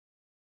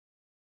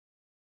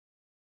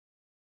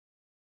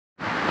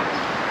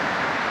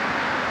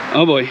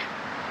Oh boy,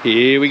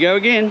 here we go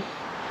again.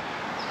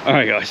 All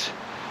right guys,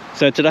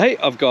 so today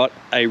I've got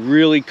a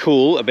really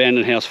cool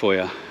abandoned house for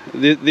you.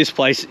 This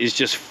place is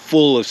just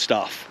full of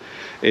stuff.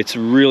 It's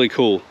really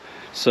cool.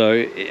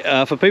 So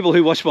for people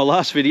who watched my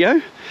last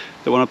video,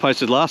 the one I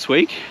posted last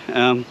week,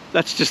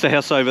 that's just the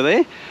house over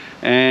there.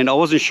 And I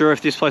wasn't sure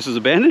if this place was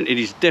abandoned. It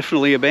is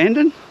definitely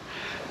abandoned.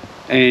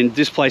 And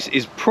this place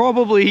is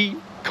probably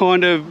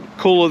kind of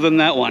cooler than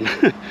that one.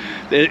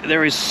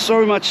 there is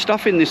so much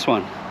stuff in this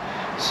one.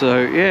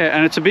 So yeah,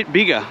 and it's a bit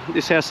bigger.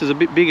 This house is a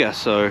bit bigger,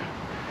 so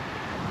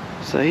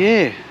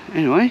yeah,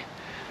 anyway,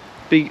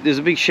 there's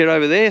a big shed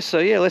over there, so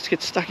yeah, let's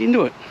get stuck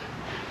into it.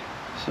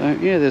 So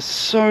yeah, there's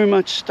so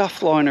much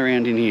stuff lying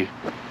around in here.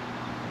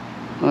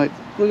 Like,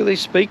 look at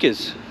these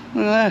speakers.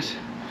 Look at that.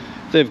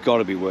 They've got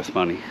to be worth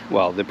money.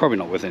 Well, they're probably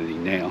not worth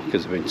anything now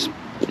because they've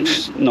been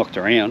just knocked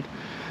around,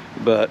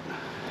 but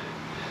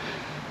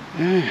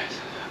yeah,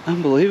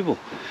 unbelievable.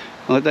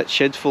 Like that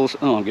shed's full of,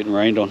 oh, I'm getting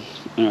rained on.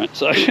 All right,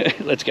 so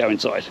let's go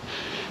inside.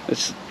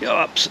 Let's go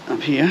up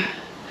here.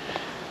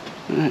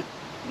 All right,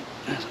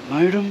 there's a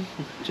modem.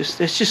 There's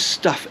just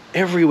stuff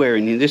everywhere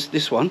in here.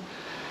 This one.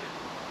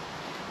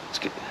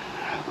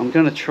 I'm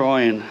going to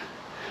try and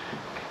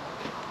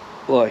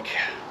like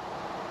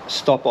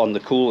stop on the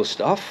cooler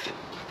stuff.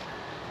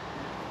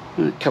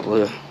 A couple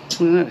of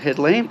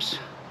headlamps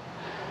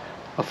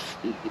of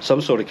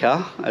some sort of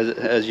car.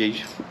 As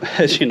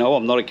you know,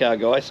 I'm not a car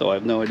guy, so I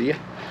have no idea.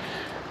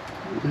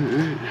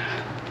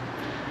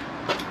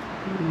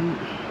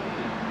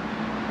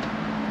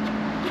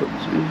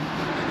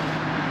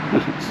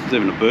 It's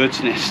even a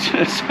bird's nest.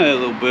 There's a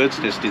little bird's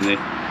nest in there.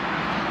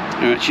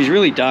 Alright, she's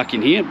really dark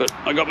in here, but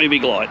I got my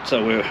big light,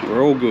 so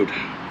we're all good.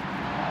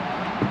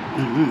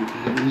 Alright,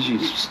 as you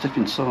step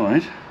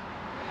inside,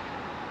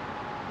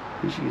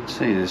 as you can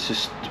see, there's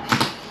just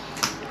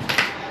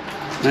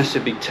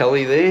massive big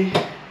telly there,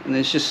 and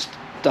there's just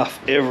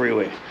stuff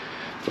everywhere.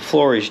 The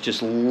floor is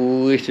just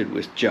littered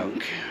with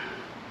junk.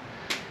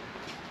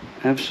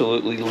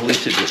 Absolutely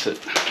littered with it.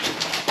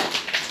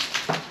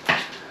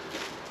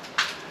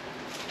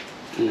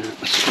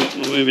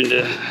 We'll move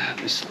into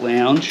this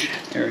lounge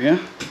area.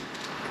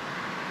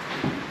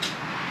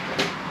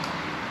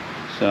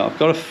 So I've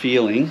got a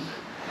feeling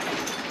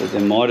that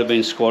there might have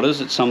been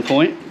squatters at some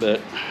point, but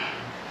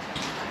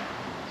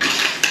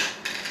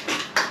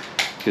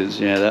because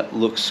yeah, that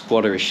looks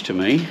squatterish to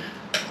me,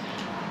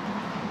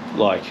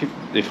 like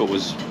if it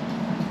was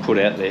put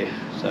out there.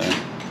 So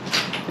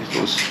if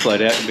it was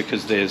played out,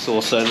 because there's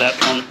also that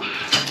one.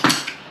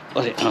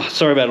 Oh,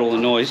 sorry about all the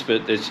noise,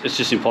 but it's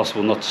just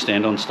impossible not to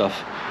stand on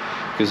stuff,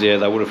 because yeah,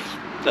 they would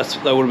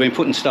have been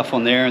putting stuff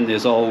on there, and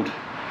there's old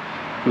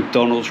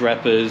McDonald's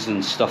wrappers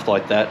and stuff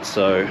like that.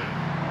 So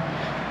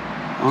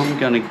I'm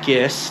gonna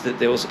guess that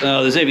there's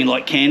even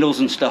like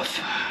candles and stuff.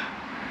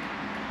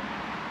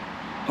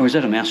 Or is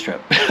that a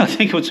mousetrap? I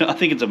think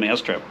it's a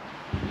mousetrap.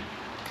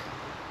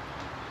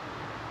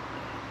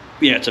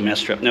 Yeah, it's a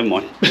mousetrap. Never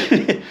mind.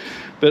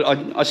 But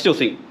I still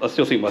think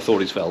my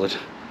thought is valid.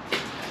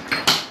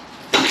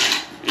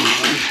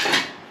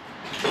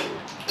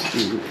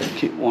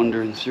 Keep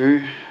wandering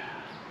through.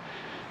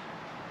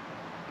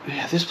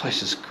 Yeah, this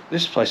place is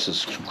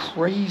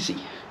crazy.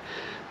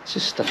 It's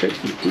just stuff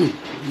everywhere.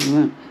 Look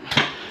at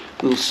that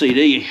little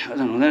CD. I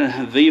don't know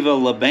that. Viva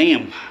La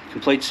Bam,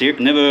 complete series.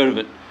 Never heard of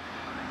it.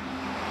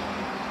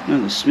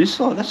 No, the Smiths.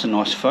 Oh, that's a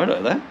nice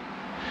photo.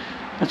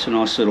 That's a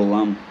nice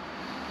little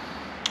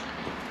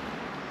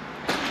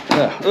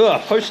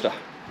poster.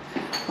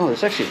 Oh,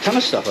 there's actually a ton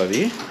of stuff over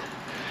here.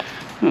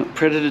 Oh,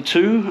 Predator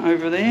 2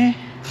 over there.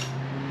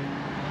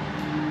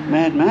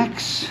 Mad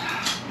Max.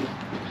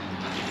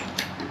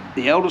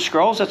 The Elder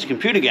Scrolls, that's a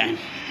computer game.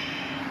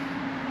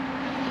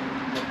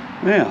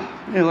 Yeah,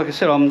 like I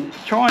said, I'm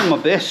trying my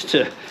best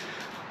to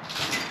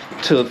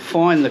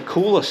find the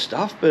cooler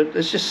stuff, but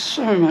there's just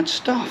so much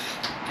stuff.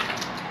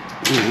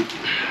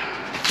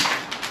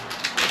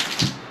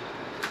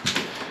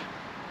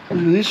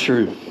 Look at this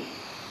room.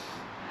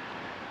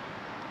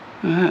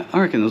 I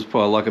reckon there's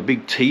probably like a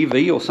big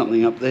TV or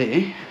something up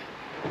there.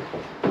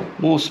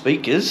 More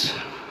speakers.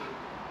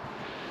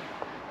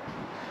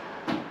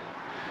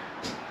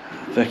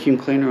 Vacuum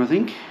cleaner, I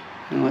think.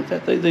 And like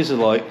that. These are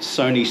like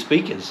Sony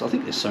speakers. I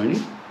think they're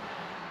Sony.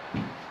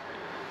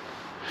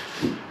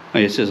 Oh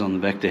yeah, it says on the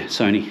back there,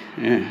 Sony.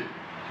 Yeah.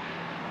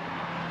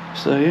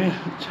 So yeah.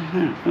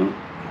 Oh,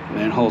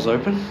 manhole's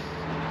open.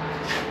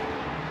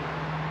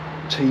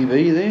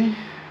 TV there.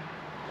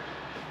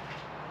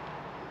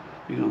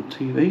 Big on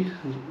TV.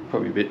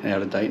 Probably a bit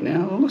out of date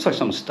now. It looks like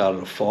someone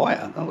started a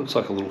fire. That looks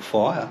like a little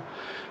fire,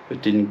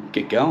 but didn't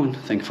get going,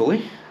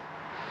 thankfully.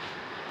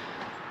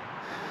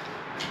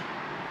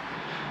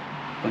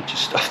 Bunch of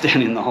stuff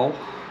down in the hole.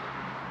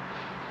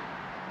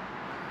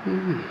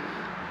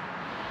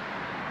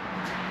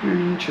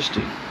 Very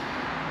interesting.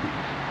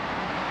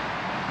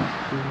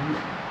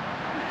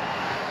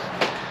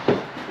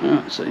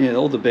 Alright, so yeah,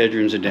 all the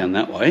bedrooms are down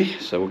that way,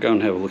 so we'll go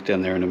and have a look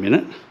down there in a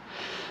minute.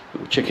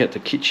 We'll check out the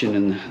kitchen,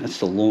 and that's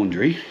the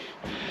laundry.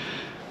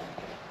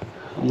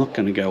 I'm not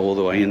going to go all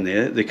the way in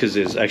there because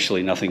there's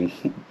actually nothing.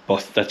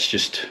 That's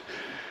just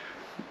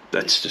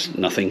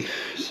nothing.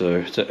 So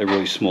it's a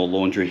really small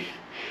laundry.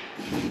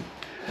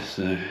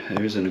 So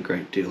there isn't a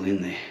great deal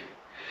in there.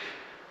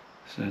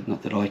 So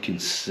not that I can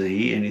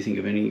see anything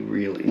of any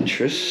real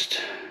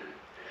interest.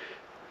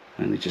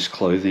 Only just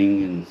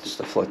clothing and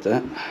stuff like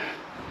that.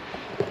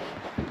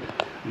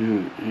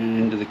 And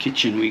into the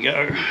kitchen we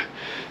go.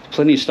 There's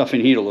plenty of stuff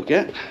in here to look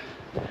at.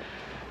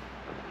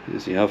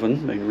 There's the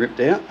oven being ripped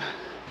out.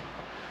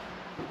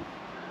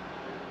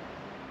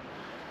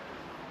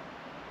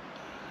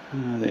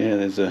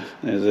 There's a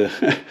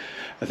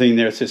a thing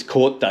there. It says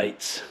court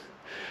dates.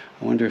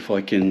 I wonder if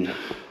I can.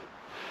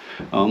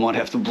 I might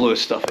have to blur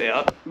stuff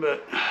out,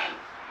 but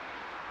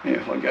yeah,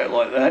 if I go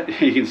like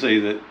that, you can see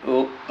that.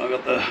 Oh, I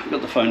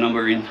got the phone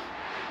number in.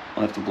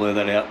 I'll have to blur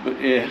that out, but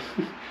yeah,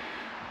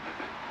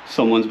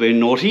 someone's been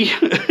naughty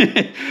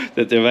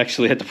that they've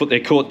actually had to put their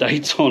court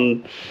dates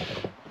on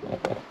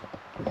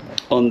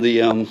a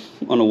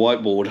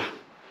whiteboard.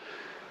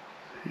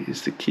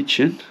 Here's the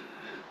kitchen.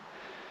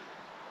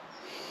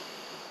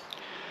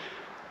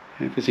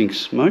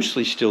 Everything's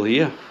mostly still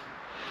here.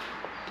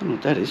 Don't know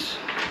what that is.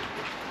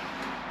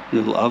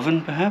 Little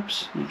oven,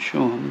 perhaps? Not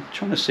sure. I'm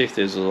trying to see if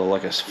there's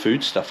like a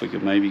food stuff we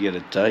could maybe get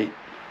a date.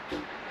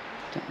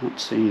 Not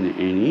seeing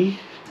any.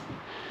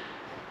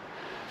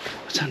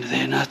 What's under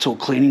there? No, it's all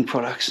cleaning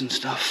products and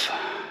stuff.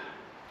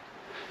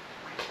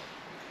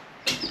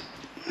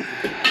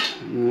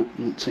 No,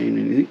 not seeing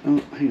anything. Oh,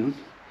 hang on.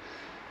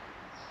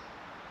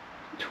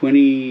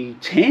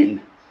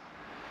 2010.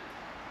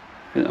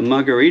 A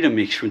margarita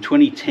mix from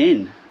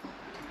 2010.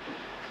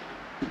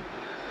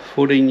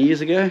 14 years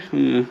ago.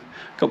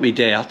 Got me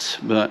doubts,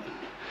 but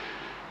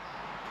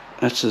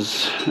that's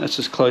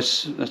as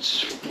close.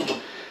 That's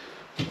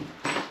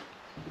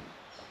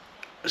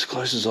as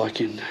close as I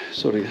can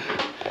sort of.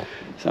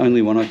 It's the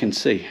only one I can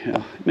see.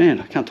 Oh,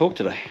 man, I can't talk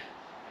today.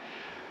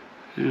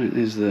 Right,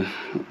 there's the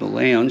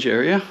lounge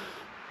area.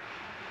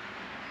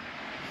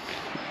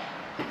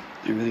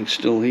 Everything's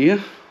still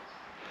here.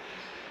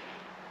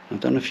 I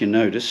don't know if you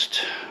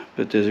noticed,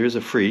 but there is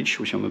a fridge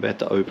which I'm about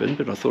to open,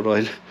 but I thought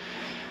I'd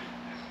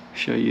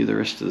show you the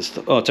rest of the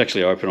stuff. Oh, it's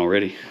actually open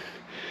already.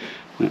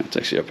 No, it's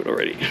actually open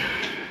already.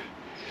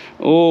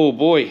 Oh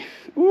boy.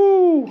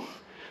 Ooh.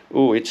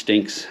 Oh, it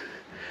stinks.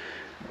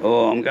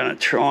 Oh, I'm gonna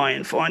try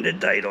and find a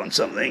date on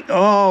something.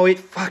 Oh, it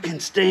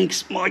fucking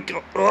stinks. My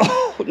God.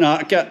 Oh, no,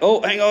 I can't.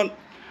 Oh, hang on.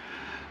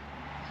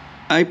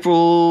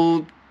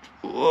 April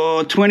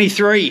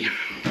 23.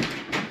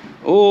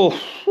 Oh.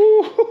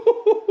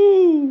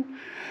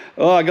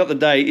 Oh, I got the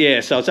date.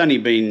 Yeah, so it's only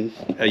been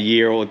a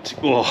year or two.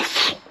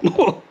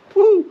 Oh.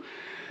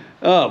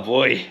 Oh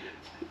boy,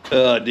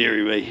 oh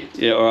dearie me.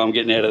 Yeah, all right, I'm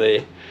getting out of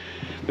there.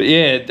 But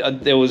yeah,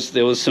 there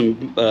was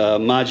some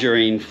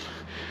margarine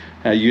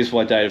used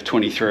by date of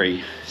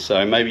 23.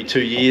 So maybe 2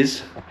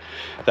 years.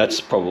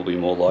 That's probably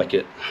more like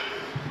it.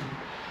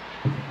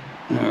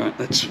 All right,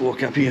 let's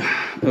walk up here.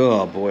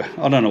 Oh boy,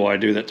 I don't know why I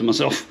do that to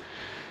myself.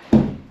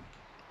 Oh,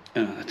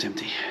 that's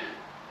empty.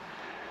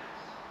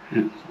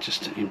 Yeah,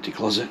 just an empty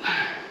closet.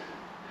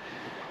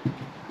 All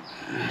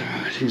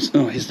right, here's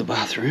the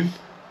bathroom.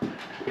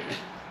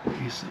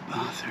 Here's the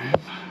bathroom.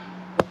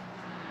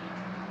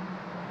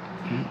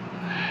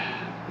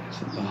 There's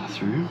the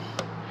bathroom.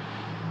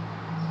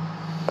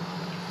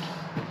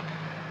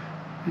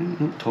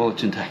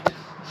 Toilet's intact.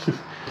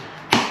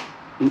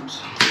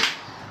 Oops.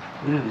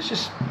 Yeah, there's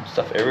just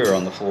stuff everywhere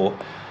on the floor.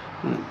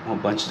 Whole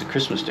bunches of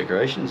Christmas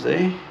decorations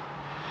there.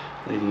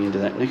 Leading into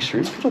that next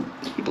room.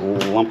 Little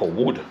lump of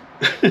wood.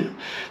 Don't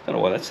know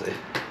why that's there.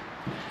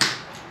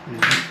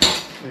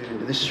 Move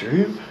into this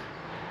room.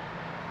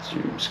 This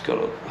room's got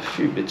a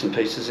few bits and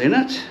pieces in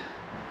it.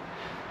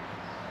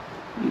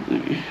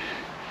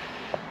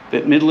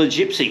 Bette Midler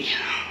Gypsy.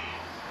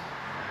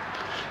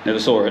 Never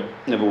saw it,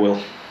 never will.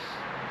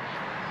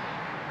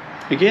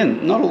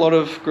 Again, not a lot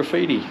of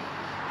graffiti.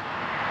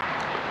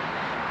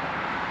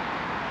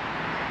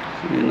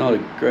 Yeah, not a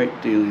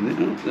great deal in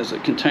there. Oh, there's a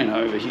container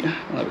over here.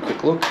 I'll have a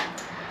quick look.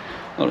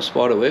 A lot of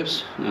spider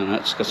webs. No,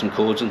 it's got some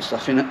cords and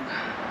stuff in it.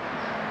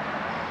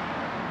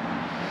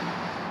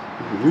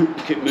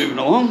 Keep moving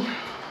along.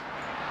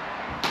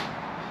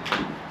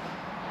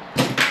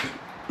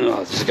 Oh,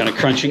 this is going to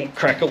crunch and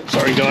crackle.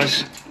 Sorry,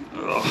 guys.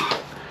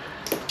 Oh.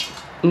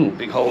 Ooh,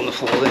 big hole in the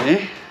floor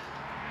there.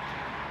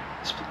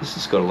 This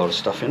has got a lot of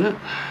stuff in it.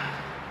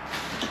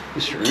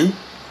 This room.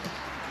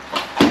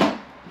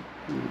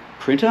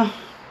 Printer.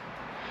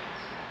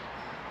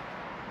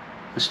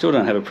 I still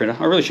don't have a printer.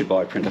 I really should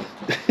buy a printer.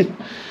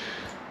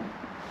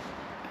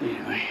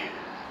 Anyway,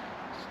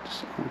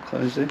 just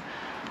close there.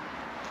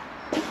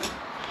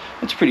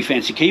 That's a pretty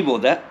fancy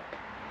keyboard, that.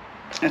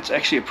 That's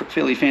actually a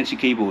fairly fancy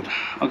keyboard.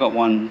 I got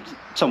one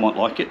somewhat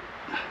like it.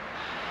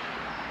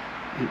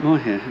 Oh,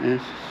 yeah.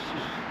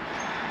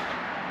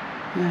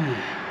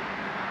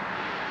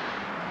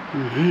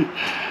 Alright.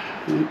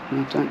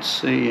 I don't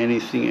see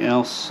anything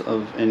else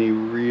of any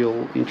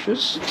real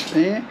interest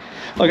there.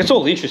 Like, it's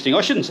all interesting.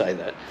 I shouldn't say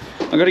that.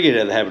 I've got to get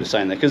out of the habit of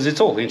saying that because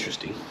it's all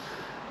interesting.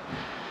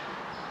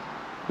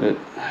 But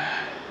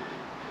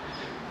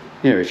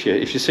yeah,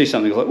 if you see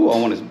something like, oh, I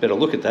want a better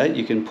look at that,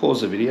 you can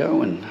pause the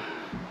video and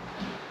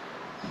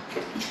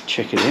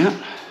check it out.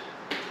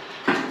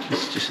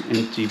 It's just an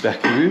empty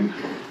back room.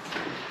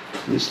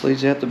 And this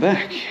leads out the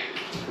back.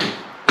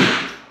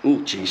 Oh,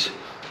 jeez.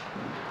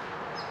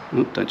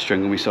 Oh, don't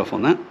strangle myself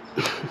on that.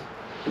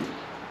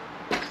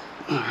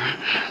 Alright,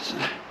 so.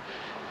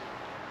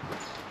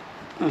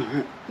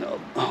 Alright,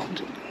 I'll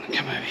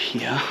come over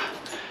here.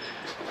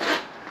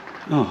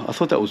 Oh, I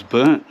thought that was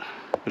burnt,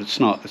 but it's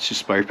not. It's just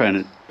spray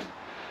painted.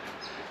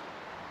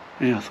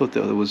 Yeah, I thought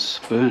that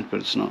was burnt, but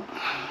it's not.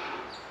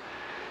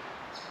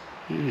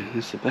 Yeah,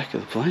 there's the back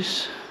of the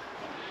place.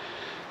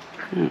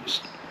 Yeah,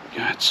 let's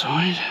go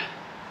outside.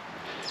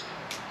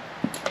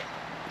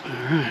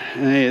 Alright,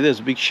 yeah, there's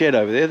a big shed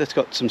over there that's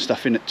got some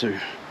stuff in it too.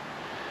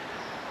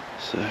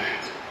 So,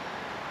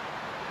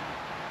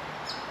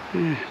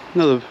 yeah,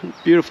 another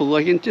beautiful,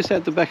 like just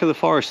at the back of the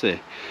forest there.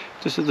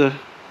 Just at the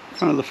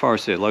front of the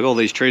forest there. Like all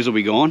these trees will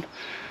be gone.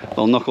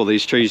 I'll knock all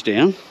these trees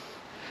down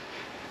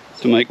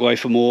to make way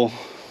for more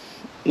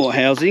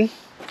housing.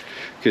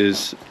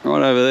 Because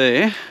right over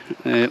there,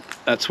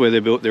 that's where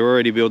they're built. They're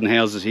already building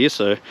houses here,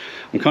 so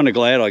I'm kind of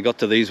glad I got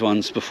to these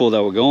ones before they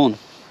were gone.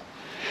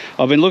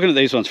 I've been looking at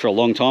these ones for a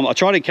long time. I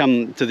tried to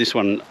come to this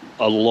one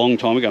a long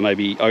time ago,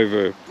 maybe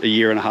over a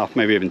year and a half,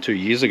 maybe even 2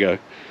 years ago.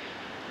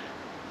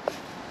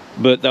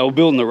 But they were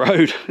building the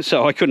road,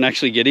 so I couldn't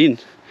actually get in.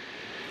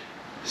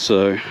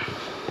 So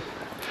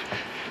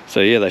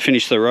yeah, they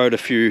finished the road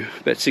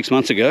about 6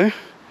 months ago.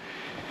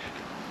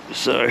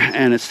 So,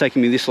 and it's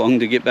taken me this long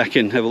to get back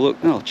and have a look.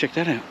 Oh, check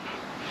that out.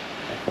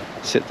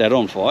 Set that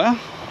on fire.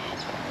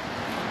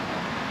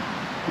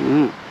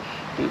 Don't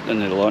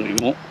need a light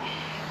anymore.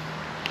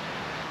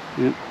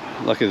 Yep.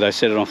 Luckily they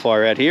set it on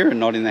fire out here and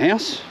not in the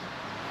house.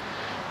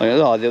 Like,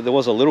 oh, there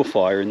was a little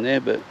fire in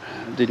there, but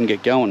it didn't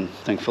get going,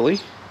 thankfully.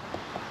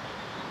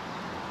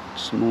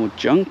 Some more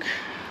junk.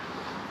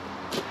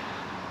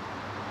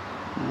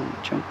 More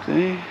junk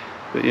there.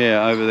 But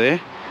yeah, over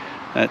there,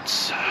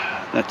 that's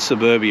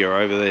suburbia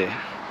over there.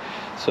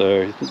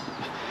 So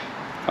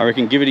I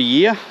reckon give it a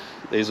year,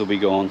 these will be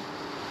gone.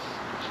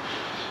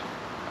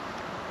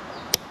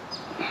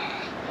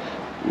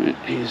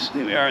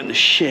 Here we are in the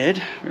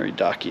shed. Very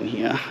dark in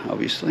here,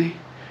 obviously.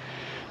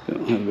 But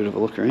we'll have a bit of a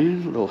look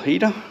around. A little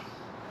heater.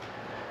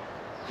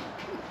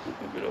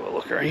 A bit of a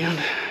look around.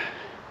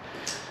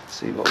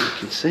 See what we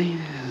can see.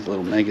 There's a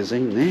little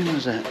magazine there. What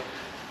is that?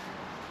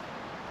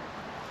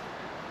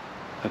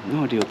 I have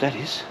no idea what that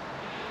is.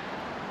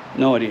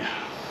 No idea.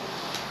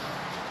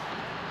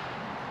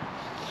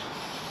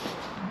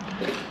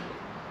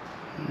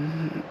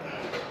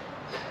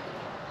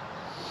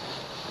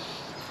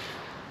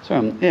 So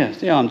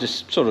I'm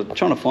just sort of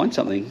trying to find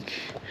something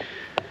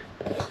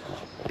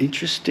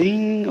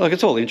interesting. Like,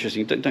 it's all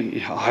interesting. Don't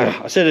you?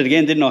 I said it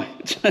again, didn't I?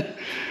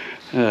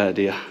 Oh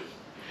dear.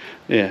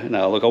 Yeah.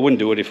 No. Look, I wouldn't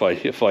do it if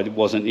I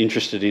wasn't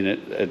interested in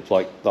it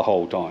like the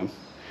whole time.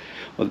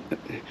 Well,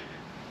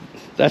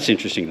 that's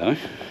interesting though.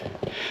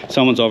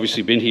 Someone's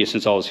obviously been here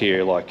since I was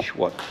here, like,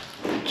 what,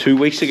 2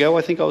 weeks ago,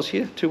 I think I was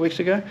here, 2 weeks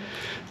ago,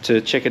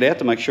 to check it out,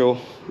 to make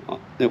sure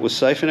it was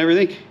safe and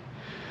everything.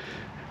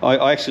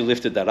 I actually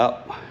lifted that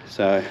up,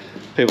 so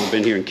people have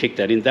been here and kicked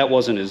that in. That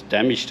wasn't as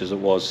damaged as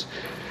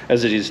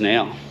it is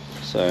now,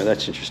 so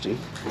that's interesting.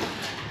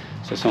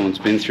 So someone's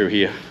been through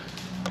here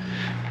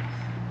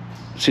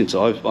since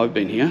I've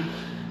been here.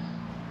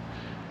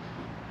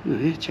 Oh,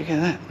 yeah, check out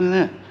that, look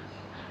at that.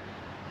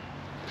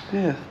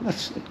 Yeah,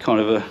 that's kind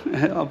of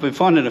I've been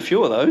finding a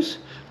few of those,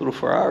 little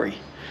Ferrari.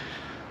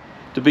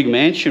 The big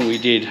mansion we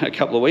did a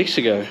couple of weeks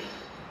ago,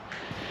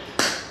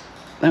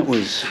 that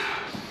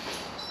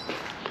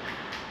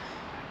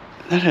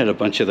had a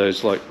bunch of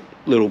those like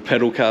little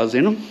pedal cars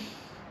in them.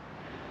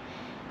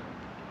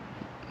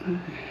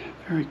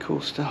 Very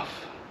cool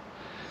stuff.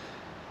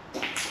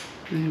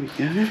 There we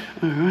go.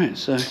 All right,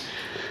 so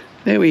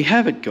there we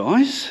have it,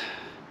 guys.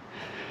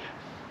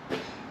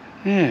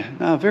 Yeah,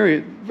 no,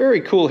 very,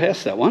 very cool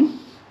house, that one.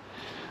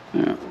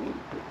 Yeah,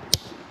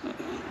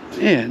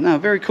 no,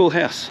 very cool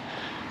house.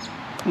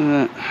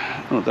 Oh,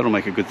 that'll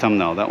make a good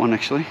thumbnail, that one,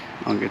 actually.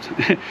 I'll get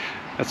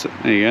that's it.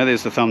 There you go,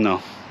 there's the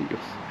thumbnail.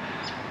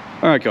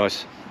 All right,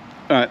 guys.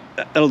 All right,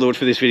 that'll do it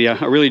for this video.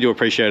 I really do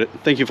appreciate it.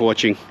 Thank you for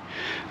watching.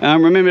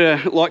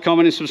 Remember to like,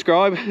 comment, and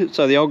subscribe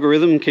so the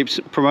algorithm keeps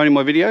promoting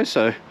my videos.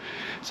 So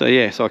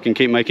yeah, so I can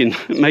keep making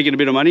a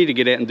bit of money to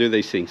get out and do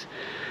these things.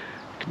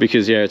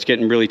 Because yeah, it's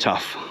getting really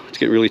tough. It's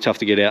getting really tough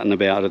to get out and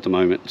about at the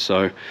moment.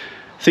 So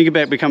think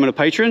about becoming a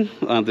patron.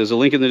 There's a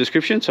link in the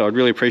description, so I'd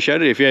really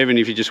appreciate it. If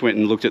you just went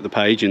and looked at the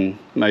page and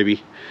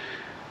maybe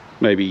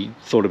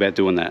thought about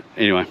doing that.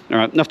 Anyway, all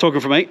right, enough talking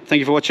from me. Thank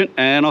you for watching,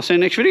 and I'll see you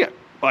in the next video.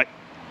 Bye.